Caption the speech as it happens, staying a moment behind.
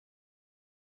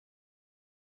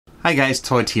Hi guys,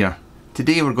 Todd here.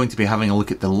 Today we're going to be having a look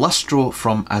at the Lustro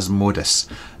from Asmodus.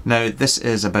 Now this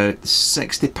is about the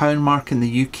 £60 mark in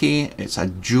the UK. It's a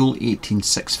dual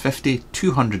 18650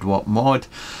 200 watt mod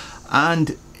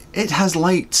and it has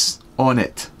lights on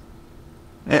it.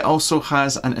 It also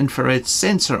has an infrared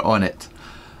sensor on it.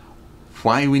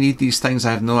 Why we need these things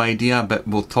I have no idea, but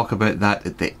we'll talk about that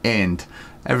at the end.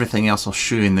 Everything else I'll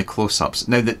show you in the close-ups.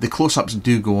 Now the close-ups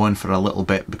do go on for a little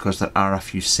bit because there are a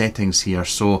few settings here,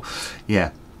 so yeah,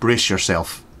 brace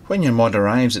yourself. When your mod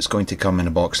arrives it's going to come in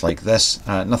a box like this.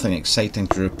 Nothing exciting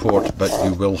to report, but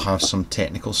you will have some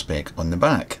technical spec on the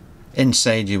back.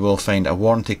 Inside you will find a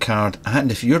warranty card,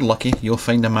 and if you're lucky you'll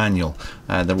find a manual.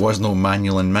 There was no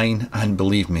manual in mine, and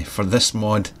believe me, for this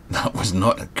mod that was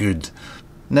not good.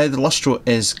 Now the Lustro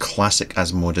is classic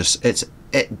Asmodus. It's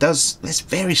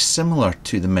very similar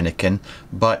to the Minikin,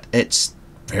 but it's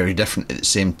very different at the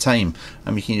same time.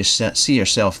 And you can just see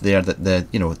yourself there that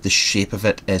the shape of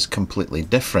it is completely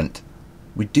different.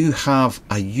 We do have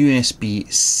a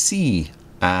USB-C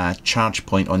charge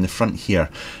point on the front here.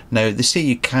 Now they say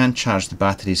you can charge the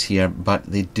batteries here, but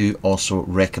they do also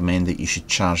recommend that you should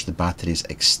charge the batteries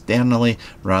externally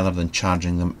rather than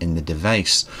charging them in the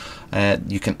device.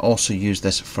 You can also use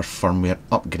this for firmware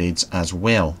upgrades as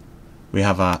well. We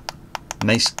have a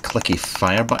nice clicky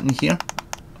fire button here.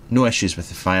 No issues with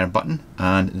the fire button,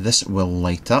 and this will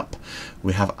light up.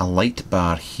 We have a light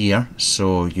bar here,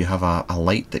 so you have a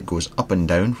light that goes up and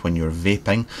down when you're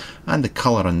vaping, and the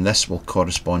colour on this will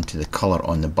correspond to the colour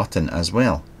on the button as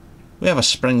well. We have a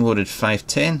spring-loaded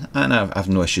 510, and I've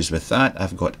no issues with that.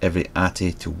 I've got every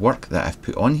ATE to work that I've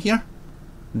put on here.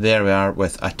 There we are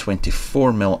with a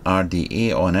 24mm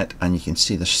RDA on it, and you can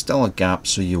see there's still a gap,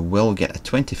 so you will get a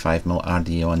 25mm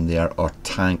RDA on there, or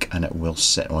tank, and it will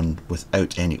sit on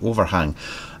without any overhang.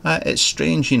 It's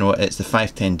strange, it's the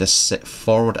 510 does sit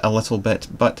forward a little bit,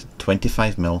 but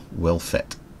 25mm will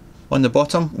fit. On the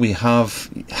bottom we have,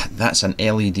 that's an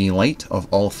LED light of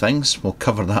all things, we'll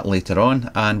cover that later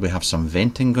on, and we have some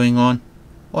venting going on.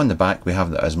 On the back we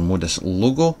have the Asmodus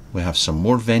logo, we have some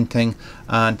more venting,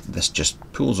 and this just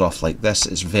pulls off like this.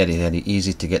 It's very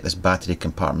easy to get this battery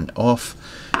compartment off.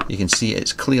 You can see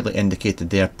it's clearly indicated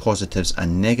there, positives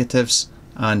and negatives,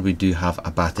 and we do have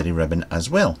a battery ribbon as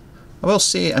well. I will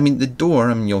say, the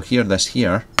door, you'll hear this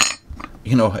here,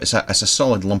 it's a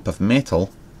solid lump of metal.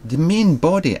 The main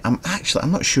body, I'm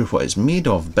not sure what it's made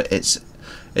of, but it's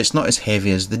not as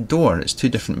heavy as the door. It's two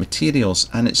different materials,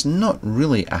 and it's not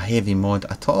really a heavy mod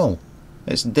at all.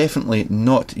 It's definitely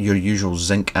not your usual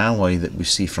zinc alloy that we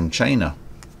see from China.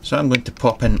 So I'm going to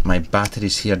pop in my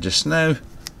batteries here just now.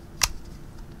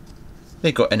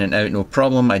 They got in and out no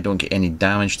problem. I don't get any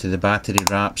damage to the battery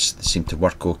wraps. They seem to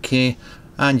work okay.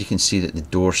 And you can see that the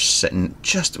door's sitting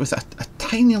just with a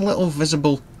tiny little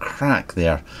visible crack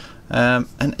there. And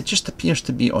it just appears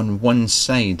to be on one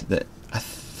side that I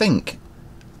think,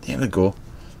 there we go.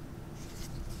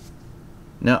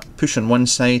 Now push on one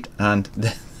side and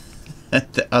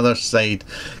the other side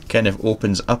kind of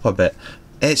opens up a bit.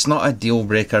 It's not a deal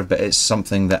breaker, but it's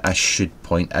something that I should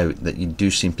point out, that you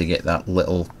do seem to get that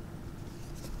little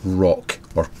rock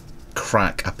or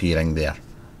crack appearing there.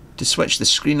 To switch the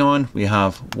screen on we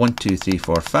have 1, 2, 3,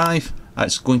 4, 5.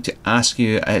 It's going to ask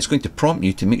you, it's going to prompt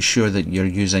you to make sure that you're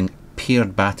using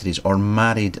paired batteries or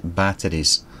married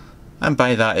batteries. And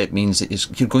by that it means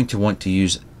that you're going to want to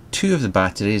use two of the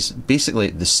batteries,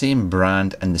 basically the same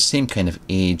brand and the same kind of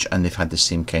age, and they've had the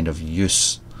same kind of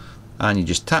use. And you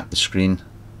just tap the screen,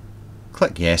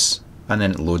 click yes, and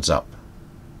then it loads up.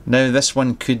 Now this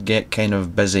one could get kind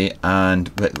of busy,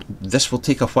 but this will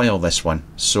take a while, this one.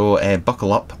 So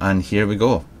buckle up and here we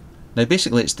go. Now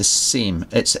basically it's the same.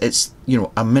 It's a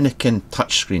Minikin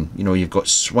touchscreen. You've got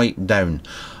swipe down.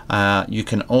 You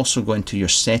can also go into your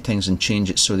settings and change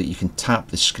it so that you can tap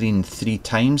the screen 3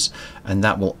 times, and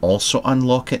that will also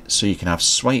unlock it. So you can have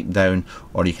swipe down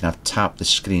or you can have tap the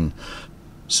screen.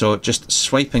 So just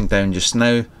swiping down just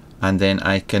now, and then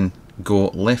I can go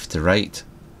left to right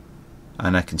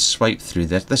and I can swipe through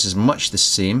this. This is much the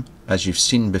same as you've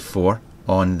seen before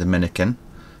on the Minikin.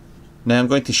 Now I'm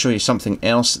going to show you something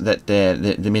else that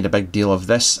they made a big deal of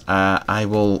this. I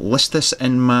will list this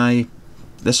in my,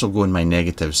 this will go in my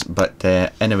negatives, but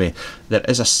anyway, there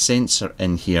is a sensor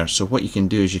in here. So what you can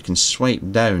do is you can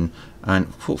swipe down, and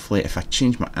hopefully if I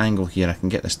change my angle here I can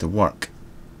get this to work.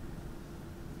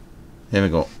 There we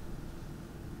go.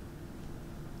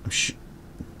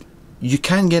 You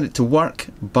can get it to work,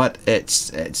 but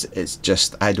it's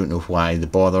just, I don't know why they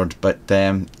bothered, but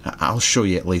I'll show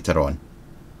you it later on.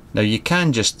 Now you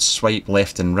can just swipe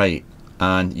left and right,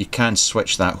 and you can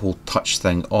switch that whole touch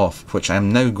thing off, which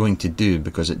I'm now going to do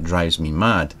because it drives me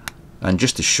mad. And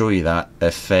just to show you that,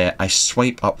 if I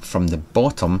swipe up from the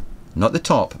bottom, not the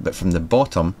top, but from the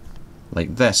bottom,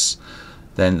 like this,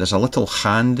 then there's a little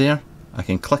hand there. I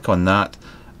can click on that,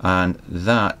 and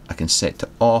that I can set to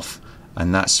off,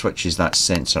 and that switches that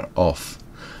sensor off.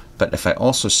 But if I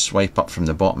also swipe up from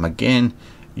the bottom again,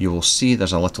 you will see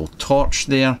there's a little torch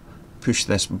there. Push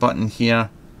this button here.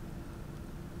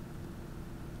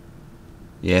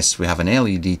 Yes, we have an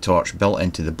LED torch built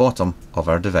into the bottom of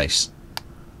our device.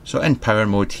 So in power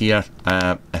mode here,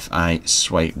 if I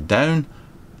swipe down,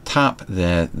 tap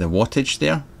the wattage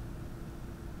there,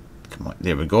 come on,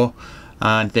 there we go,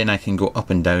 and then I can go up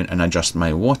and down and adjust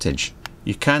my wattage.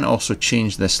 You can also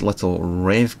change this little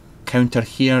rev counter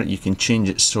here. You can change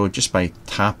it so just by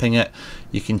tapping it,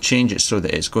 you can change it so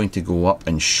that it's going to go up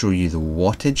and show you the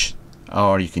wattage,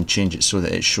 or you can change it so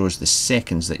that it shows the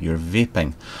seconds that you're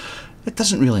vaping. It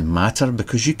doesn't really matter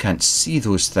because you can't see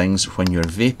those things when you're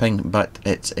vaping, but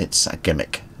it's a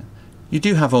gimmick. You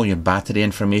do have all your battery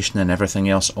information and everything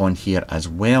else on here as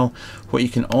well. What you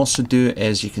can also do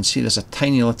is you can see there's a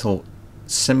tiny little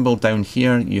symbol down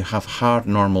here. You have hard,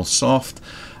 normal, soft,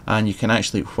 and you can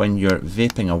actually, when you're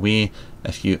vaping away,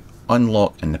 if you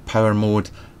unlock in the power mode,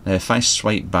 now if I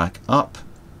swipe back up,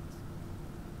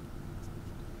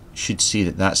 you should see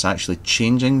that that's actually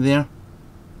changing there.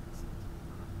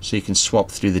 So you can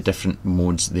swap through the different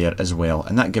modes there as well,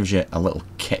 and that gives you a little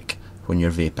kick when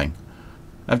you're vaping.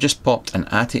 I've just popped an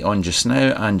ATI on just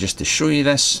now, and just to show you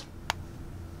this,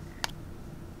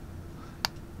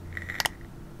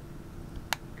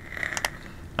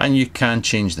 and you can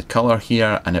change the colour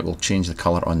here, and it will change the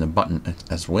colour on the button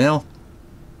as well.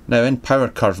 Now in power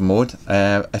curve mode,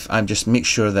 if I just make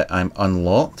sure that I'm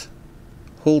unlocked,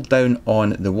 hold down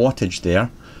on the wattage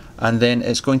there, and then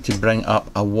it's going to bring up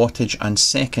a wattage and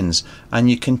seconds,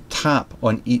 and you can tap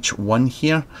on each one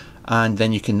here, and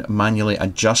then you can manually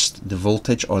adjust the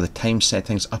voltage or the time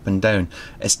settings up and down.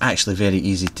 It's actually very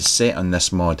easy to set on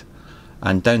this mod.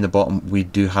 And down the bottom we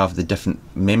do have the different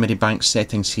memory bank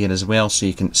settings here as well, so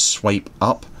you can swipe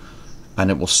up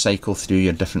and it will cycle through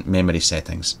your different memory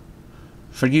settings.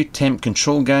 For you temp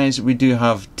control guys, we do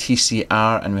have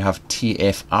TCR and we have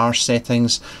TFR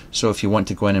settings, so if you want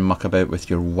to go in and muck about with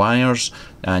your wires,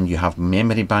 and you have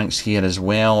memory banks here as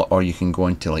well, or you can go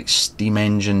into like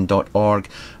steamengine.org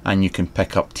and you can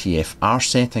pick up TFR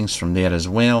settings from there as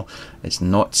well. It's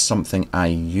not something I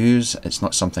use, it's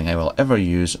not something I will ever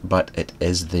use, but it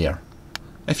is there.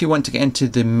 If you want to get into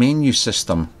the menu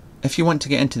system, if you want to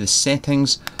get into the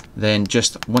settings, then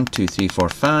just 1, 2, 3, 4,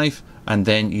 5, and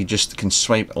then you just can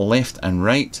swipe left and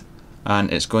right,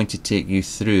 and it's going to take you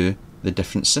through the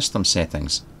different system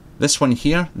settings. This one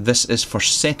here, this is for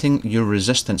setting your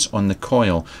resistance on the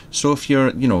coil. So if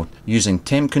you're, using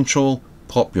temp control,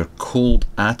 pop your cold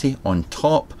ATI on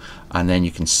top, and then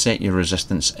you can set your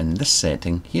resistance in this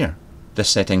setting here. This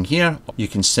setting here, you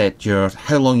can set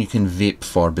how long you can vape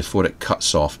for before it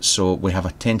cuts off. So we have a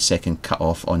 10-second cut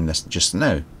off on this just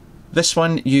now. This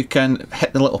one, you can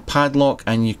hit the little padlock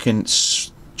and you can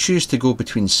choose to go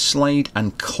between slide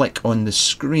and click on the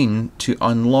screen to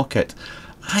unlock it.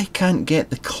 I can't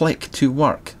get the click to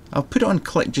work. I'll put it on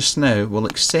click just now, we'll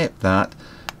accept that,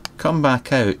 come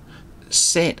back out,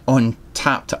 set on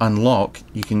tap to unlock.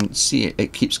 You can see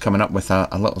it keeps coming up with a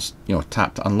little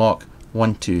tap to unlock.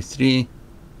 1, 2, 3,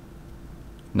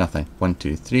 nothing. 1,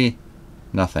 2, 3,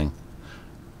 nothing.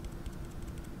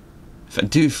 If I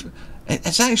do,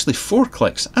 it's actually 4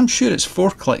 clicks. I'm sure it's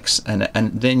 4 clicks, and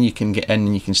then you can get in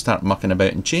and you can start mucking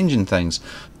about and changing things.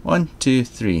 1, 2,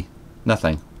 3,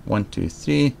 nothing. 1, 2,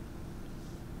 3,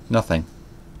 nothing.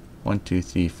 1, 2,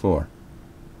 3, 4.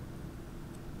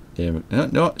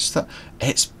 No,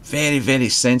 it's very, very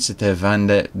sensitive, and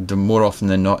the more often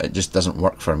than not, it just doesn't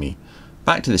work for me.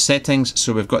 Back to the settings.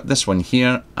 So we've got this one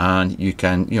here, and you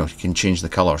can change the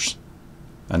colors.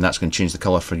 And that's going to change the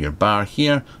colour for your bar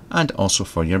here and also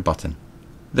for your button.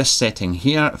 This setting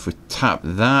here, if we tap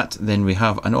that, then we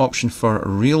have an option for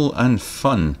real and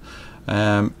fun.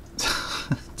 Don't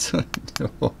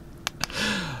know.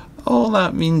 All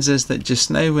that means is that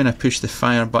just now when I push the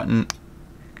fire button,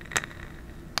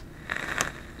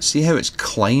 see how it's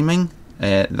climbing?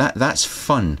 That's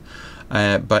fun.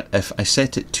 But if I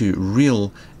set it to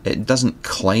real, it doesn't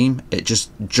climb, it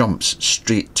just jumps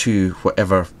straight to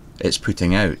whatever it's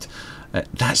putting out.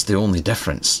 That's the only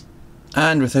difference.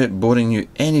 And without boring you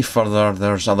any further,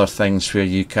 there's other things where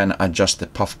you can adjust the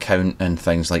puff count and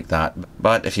things like that.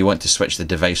 But if you want to switch the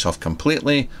device off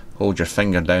completely, hold your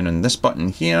finger down on this button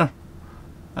here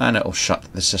and it will shut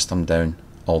the system down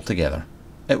altogether.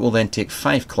 It will then take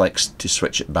 5 clicks to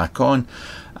switch it back on,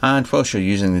 And whilst you're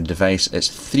using the device, it's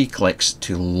 3 clicks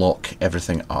to lock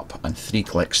everything up and 3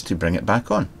 clicks to bring it back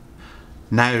on.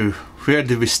 Now, where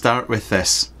do we start with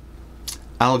this?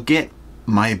 I'll get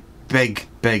my big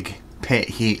pet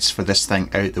hates for this thing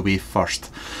out the way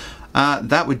first.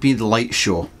 That would be the light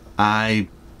show. I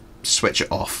switch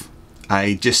it off.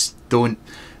 I just don't.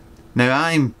 Now,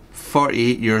 I'm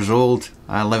 48 years old,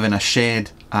 I live in a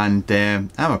shed, and I'm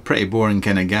a pretty boring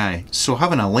kind of guy, so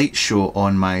having a light show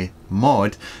on my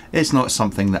mod is not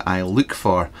something that I look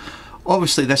for.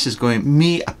 Obviously this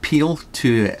may appeal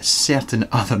to certain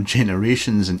other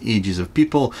generations and ages of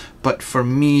people, but for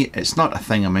me it's not a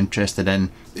thing I'm interested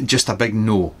in. Just a big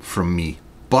no from me.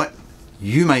 But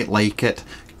you might like it.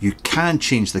 You can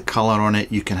change the colour on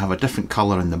it, you can have a different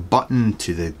colour in the button,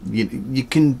 you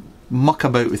can muck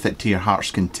about with it to your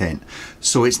heart's content.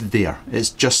 So it's there, it's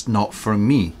just not for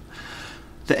me.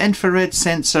 The infrared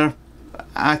sensor,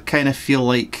 I kind of feel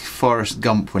like Forrest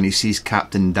Gump when he sees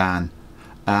Captain Dan.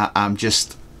 I'm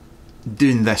just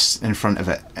doing this in front of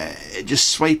it, just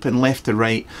swiping left to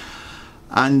right,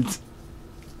 and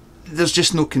there's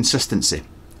just no consistency.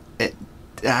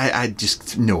 I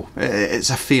just, no, it's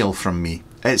a fail from me.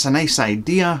 It's a nice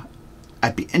idea,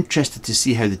 I'd be interested to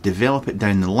see how they develop it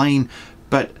down the line,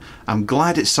 but I'm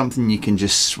glad it's something you can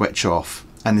just switch off,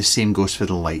 and the same goes for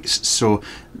the lights. So,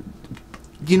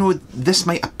 you know, this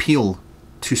might appeal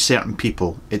to certain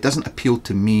people. It doesn't appeal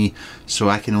to me, so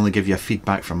I can only give you a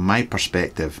feedback from my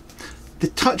perspective. The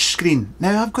touchscreen,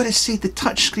 now I've got to say the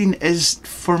touchscreen is,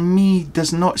 for me,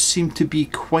 does not seem to be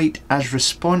quite as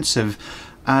responsive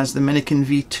as the Minikin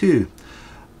V2.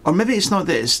 Or maybe it's not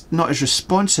that it's not as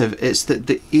responsive, it's that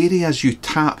the areas you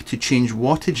tap to change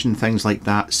wattage and things like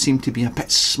that seem to be a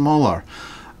bit smaller,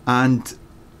 and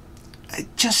it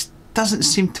just doesn't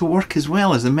seem to work as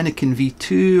well as the Minikin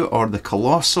V2 or the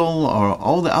Colossal or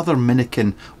all the other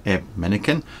Minikin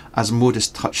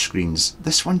Asmodus touchscreens.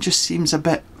 This one just seems a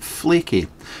bit flaky.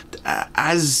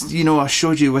 As you know, I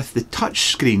showed you with the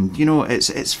touchscreen, you know,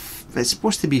 it's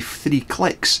supposed to be 3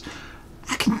 clicks.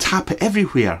 I can tap it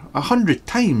everywhere 100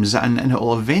 times and it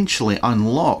will eventually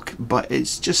unlock, but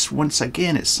it's just, once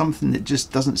again, it's something that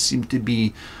just doesn't seem to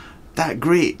be that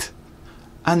great.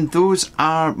 And those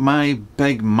are my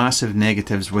big massive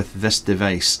negatives with this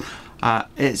device.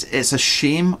 It's a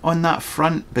shame on that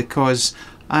front, because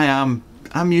I'm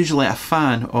usually a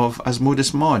fan of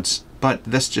Asmodus mods, but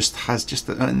this just has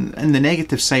in the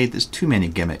negative side, there's too many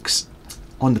gimmicks.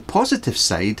 On the positive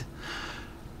side,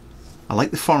 I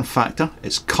like the form factor,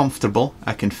 it's comfortable,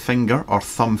 I can finger or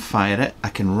thumb fire it, I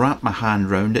can wrap my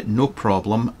hand around it, no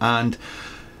problem, and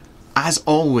as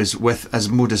always with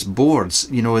Asmodus boards,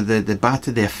 you know, the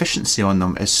efficiency on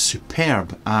them is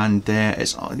superb, and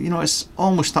it's, you know, it's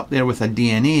almost up there with a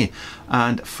DNA,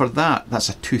 and for that, that's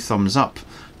a 2 thumbs up.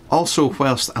 Also,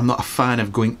 whilst I'm not a fan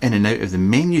of going in and out of the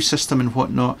menu system and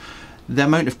whatnot, the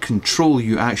amount of control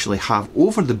you actually have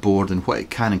over the board and what it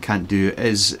can and can't do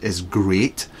is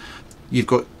great. You've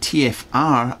got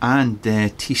TFR and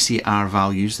TCR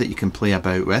values that you can play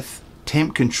about with.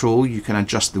 Temp control, you can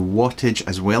adjust the wattage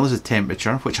as well as the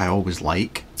temperature, which I always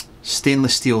like.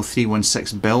 Stainless steel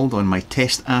 316 build on my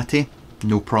test ATI,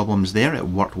 no problems there, it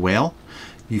worked well.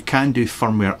 You can do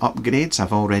firmware upgrades.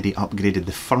 I've already upgraded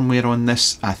the firmware on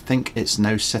this. I think it's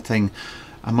now sitting,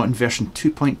 I'm on version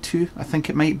 2.2, I think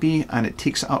it might be, and it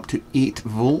takes it up to 8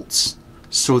 volts.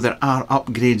 So there are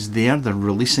upgrades there, they're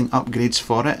releasing upgrades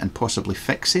for it and possibly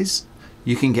fixes.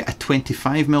 You can get a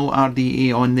 25mm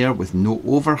RDA on there with no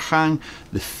overhang.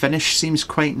 The finish seems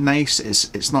quite nice,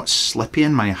 it's not slippy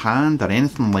in my hand or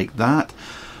anything like that.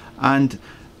 And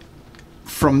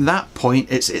from that point,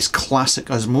 it's classic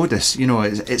Asmodus, you know,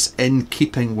 it's in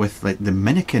keeping with like the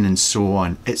Minikin and so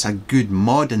on. It's a good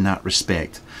mod in that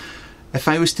respect. If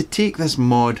I was to take this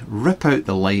mod, rip out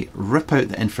the light, rip out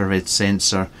the infrared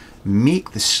sensor,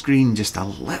 make the screen just a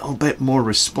little bit more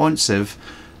responsive,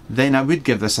 then I would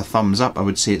give this a thumbs up. I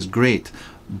would say it's great.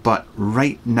 But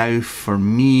right now, for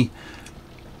me,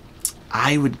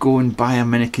 I would go and buy a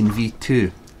Minikin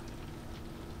V2.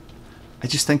 I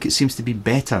just think it seems to be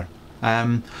better.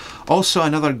 Also,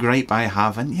 another gripe I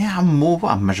have, and yeah, I'm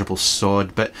a miserable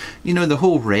sod, but you know, the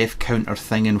whole rev counter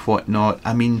thing and whatnot,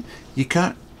 I mean, you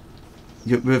can't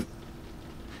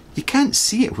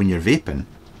see it when you're vaping.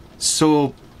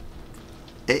 So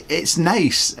it's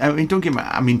nice. I mean, don't get me,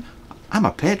 I mean, I'm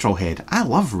a petrol head, I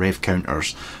love rev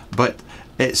counters, but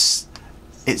it's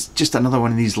just another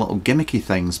one of these little gimmicky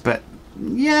things. But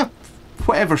yeah,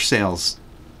 whatever sells.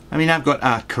 I mean, I've got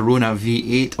a Corona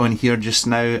V8 on here just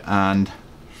now, and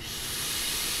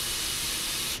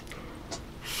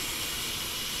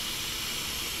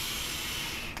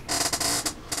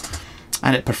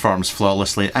and it performs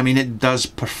flawlessly. I mean, it does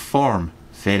perform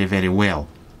very, very well.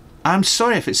 I'm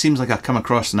sorry if it seems like I come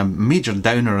across a major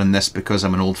downer in this because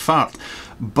I'm an old fart,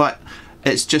 but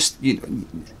it's just, you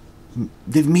know,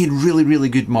 they've made really, really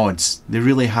good mods. They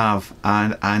really have,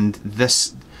 and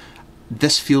this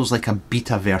feels like a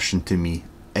beta version to me.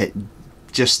 It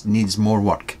just needs more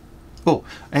work. Oh,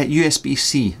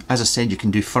 USB-C, as I said, you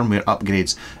can do firmware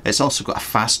upgrades. It's also got a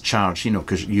fast charge, you know,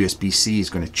 because USB-C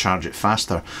is going to charge it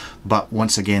faster. But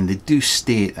once again, they do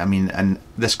state, I mean, and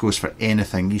this goes for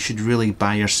anything, you should really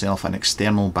buy yourself an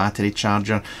external battery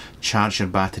charger, charge your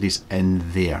batteries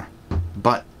in there.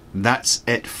 But that's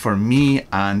it for me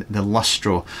and the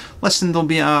Lustro. Listen,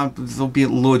 there'll be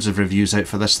loads of reviews out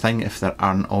for this thing if there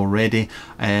aren't already.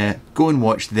 Go and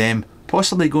watch them.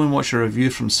 Possibly go and watch a review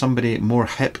from somebody more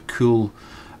hip, cool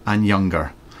and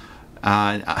younger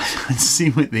and see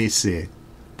what they say.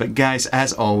 But guys,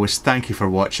 as always, thank you for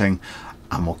watching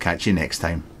and we'll catch you next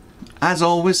time. As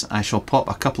always, I shall pop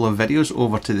a couple of videos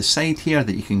over to the side here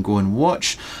that you can go and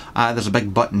watch. There's a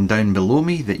big button down below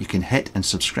me that you can hit and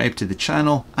subscribe to the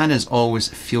channel, and as always,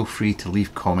 feel free to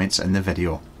leave comments in the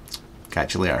video.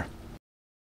 Catch you later.